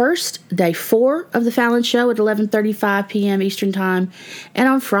 1st, day 4 of the Fallon show at 11:35 p.m. Eastern time. And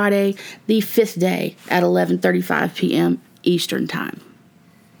on Friday, the 5th day at 11:35 p.m. Eastern time.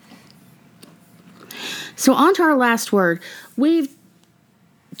 So on to our last word. We've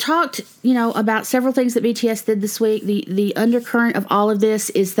talked, about several things that BTS did this week. The undercurrent of all of this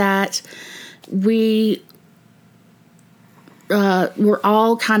is that we're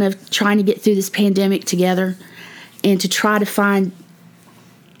all kind of trying to get through this pandemic together and to try to find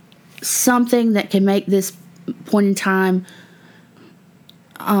something that can make this point in time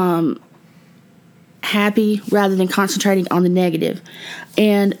happy rather than concentrating on the negative.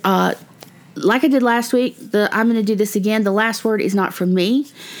 And like I did last week, I'm going to do this again. The last word is not from me.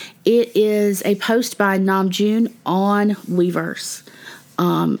 It is a post by Namjoon on Weverse.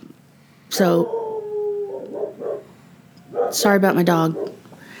 So, sorry about my dog.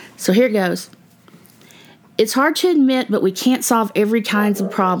 So here it goes. It's hard to admit, but we can't solve every kinds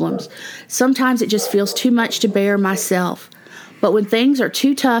of problems. Sometimes it just feels too much to bear myself. But when things are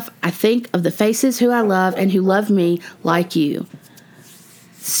too tough, I think of the faces who I love and who love me like you.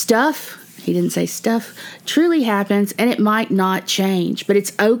 Stuff, he didn't say stuff, truly happens, and it might not change, but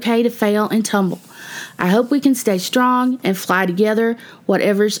it's okay to fail and tumble. I hope we can stay strong and fly together,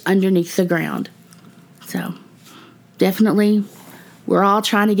 whatever's underneath the ground. So, definitely, we're all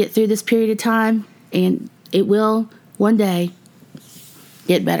trying to get through this period of time, and it will, one day,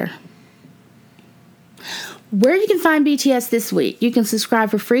 get better. Where you can find BTS this week, you can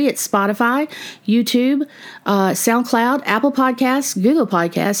subscribe for free at Spotify, YouTube, SoundCloud, Apple Podcasts, Google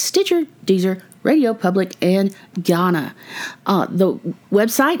Podcasts, Stitcher, Deezer, Radio Public, and Ghana. The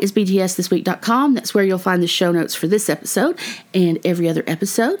website is btsthisweek.com. That's where you'll find the show notes for this episode and every other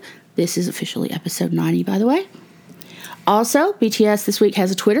episode. This is officially episode 90, by the way. Also, BTS This Week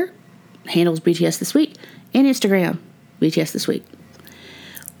has a Twitter, handles BTS This Week, and Instagram, BTS This Week.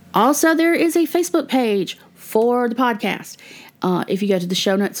 Also, there is a Facebook page for the podcast. If you go to the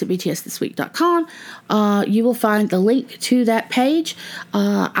show notes at btsthisweek.com, you will find the link to that page.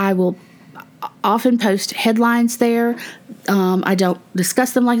 I will often post headlines there. I don't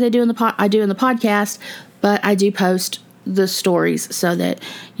discuss them like I do in the podcast, but I do post the stories so that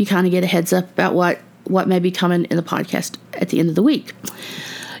you kind of get a heads up about what may be coming in the podcast at the end of the week.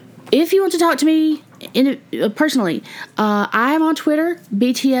 If you want to talk to me personally, I am on Twitter,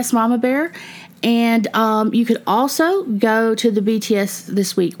 BTS Mama Bear, and you could also go to the BTS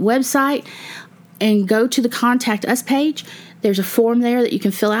This Week website and go to the Contact Us page. There's a form there that you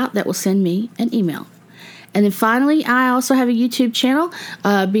can fill out that will send me an email. And then finally, I also have a YouTube channel,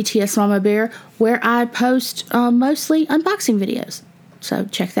 BTS Mama Bear, where I post mostly unboxing videos. So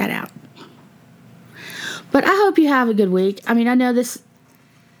check that out. But I hope you have a good week. I mean, I know this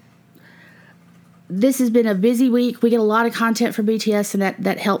has been a busy week. We get a lot of content from BTS, and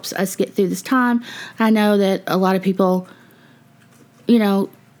that helps us get through this time. I know that a lot of people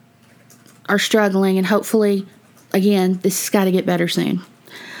are struggling, and hopefully, again, this has got to get better soon.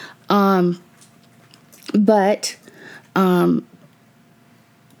 But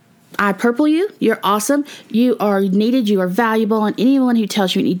I purple you. You're awesome. You are needed. You are valuable. And anyone who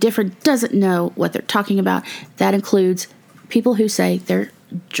tells you any different doesn't know what they're talking about. That includes people who say they're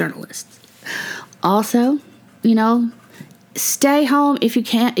journalists. Also, stay home if you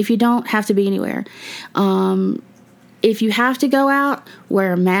can't. If you don't have to be anywhere. If you have to go out,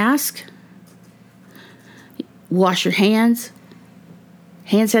 wear a mask. Wash your hands.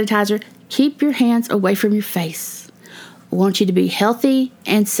 Hand sanitizer. Keep your hands away from your face. I want you to be healthy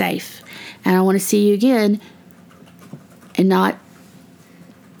and safe. And I want to see you again and not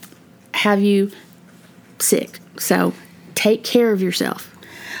have you sick. So take care of yourself.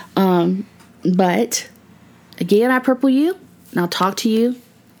 But again, I purple you, and I'll talk to you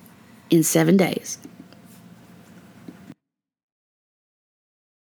in 7 days.